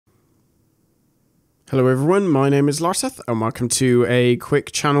Hello everyone, my name is Larseth and welcome to a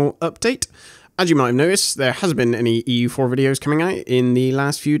quick channel update. As you might have noticed, there hasn't been any EU4 videos coming out in the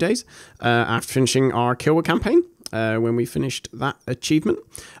last few days after finishing our Kilwa campaign, when we finished that achievement.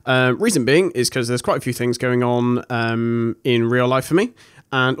 Reason being is because there's quite a few things going on in real life for me,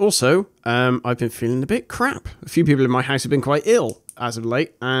 and also I've been feeling a bit crap. A few people in my house have been quite ill as of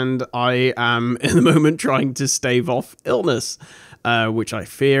late, and I am in the moment trying to stave off illness, which I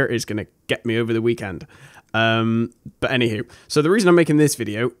fear is going to get me over the weekend. But anywho, so the reason I'm making this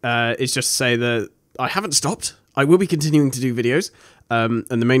video is just to say that I haven't stopped. I will be continuing to do videos, and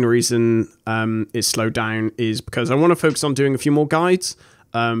the main reason it's slowed down is because I want to focus on doing a few more guides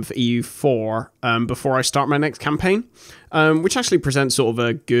for EU4 before I start my next campaign, which actually presents sort of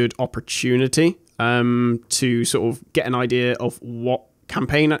a good opportunity to sort of get an idea of what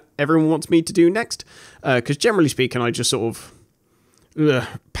campaign everyone wants me to do next, because generally speaking I just sort of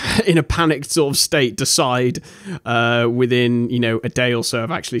in a panicked sort of state decide within, you know, a day or so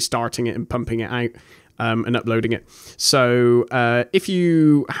of actually starting it and pumping it out and uploading it. So if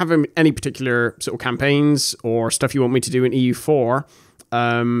you have any particular sort of campaigns or stuff you want me to do in EU4,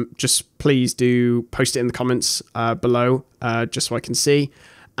 just please do post it in the comments below, just so I can see.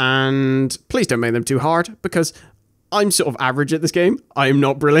 And please don't make them too hard, because I'm sort of average at this game. I am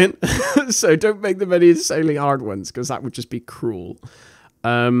not brilliant. So don't make them any insanely hard ones, because that would just be cruel.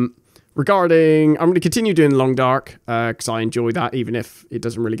 I'm going to continue doing Long Dark, because I enjoy that, even if it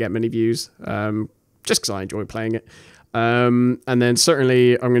doesn't really get many views, just because I enjoy playing it. And then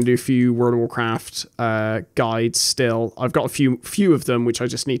certainly I'm going to do a few World of Warcraft guides still. I've got a few of them, which I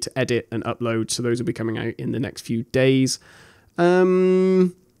just need to edit and upload, so those will be coming out in the next few days.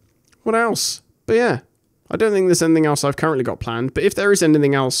 What else? But yeah, I don't think there's anything else I've currently got planned, but if there is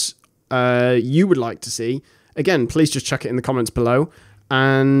anything else you would like to see, again, please just chuck it in the comments below,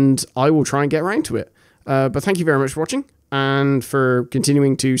 and I will try and get around to it. But thank you very much for watching, and for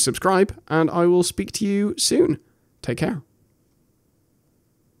continuing to subscribe, and I will speak to you soon. Take care.